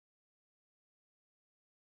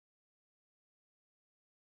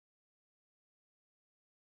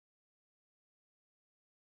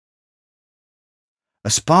A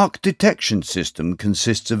spark detection system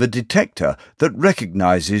consists of a detector that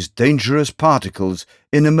recognizes dangerous particles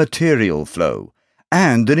in a material flow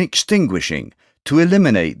and an extinguishing to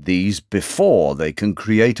eliminate these before they can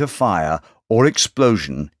create a fire or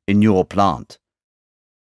explosion in your plant.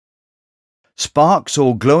 Sparks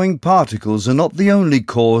or glowing particles are not the only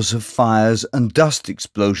cause of fires and dust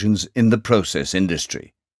explosions in the process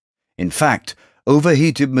industry. In fact,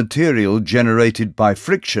 overheated material generated by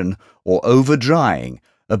friction or over-drying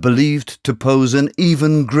are believed to pose an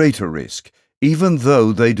even greater risk, even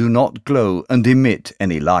though they do not glow and emit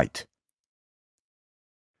any light.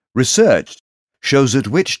 Research shows at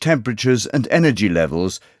which temperatures and energy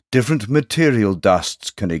levels different material dusts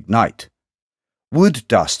can ignite. Wood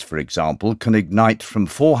dust, for example, can ignite from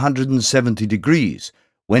 470 degrees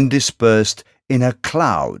when dispersed in a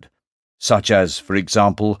cloud, such as, for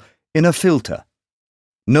example, in a filter.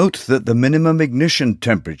 Note that the minimum ignition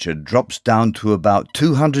temperature drops down to about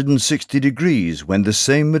 260 degrees when the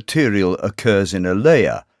same material occurs in a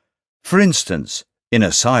layer, for instance, in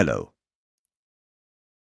a silo.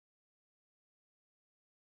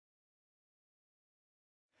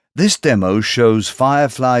 This demo shows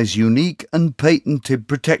Firefly's unique and patented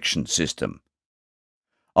protection system.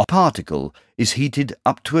 A particle is heated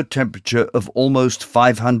up to a temperature of almost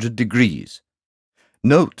 500 degrees.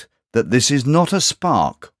 Note that this is not a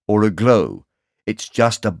spark or a glow, it's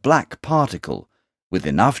just a black particle with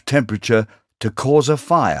enough temperature to cause a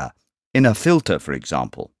fire, in a filter for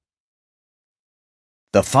example.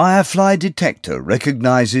 The Firefly detector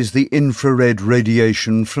recognizes the infrared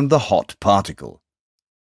radiation from the hot particle.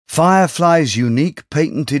 Firefly's unique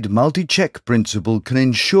patented multi-check principle can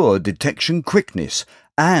ensure detection quickness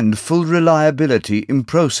and full reliability in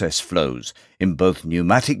process flows in both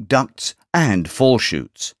pneumatic ducts and fall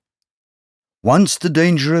chutes. Once the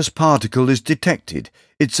dangerous particle is detected,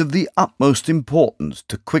 it's of the utmost importance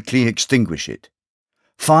to quickly extinguish it.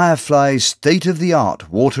 Firefly's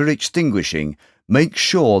state-of-the-art water extinguishing makes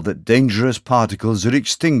sure that dangerous particles are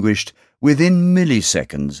extinguished within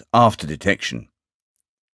milliseconds after detection.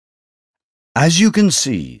 As you can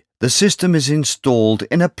see, the system is installed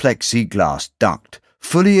in a plexiglass duct,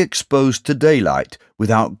 fully exposed to daylight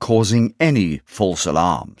without causing any false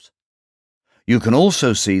alarms. You can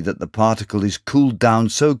also see that the particle is cooled down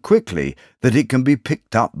so quickly that it can be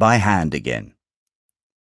picked up by hand again.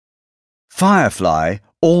 Firefly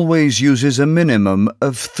always uses a minimum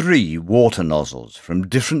of 3 water nozzles from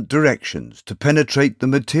different directions to penetrate the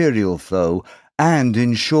material flow and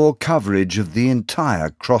ensure coverage of the entire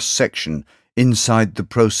cross-section inside the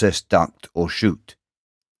process duct or chute.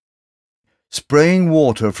 Spraying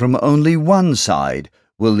water from only one side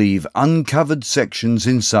will leave uncovered sections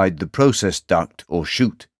inside the process duct or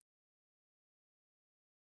chute.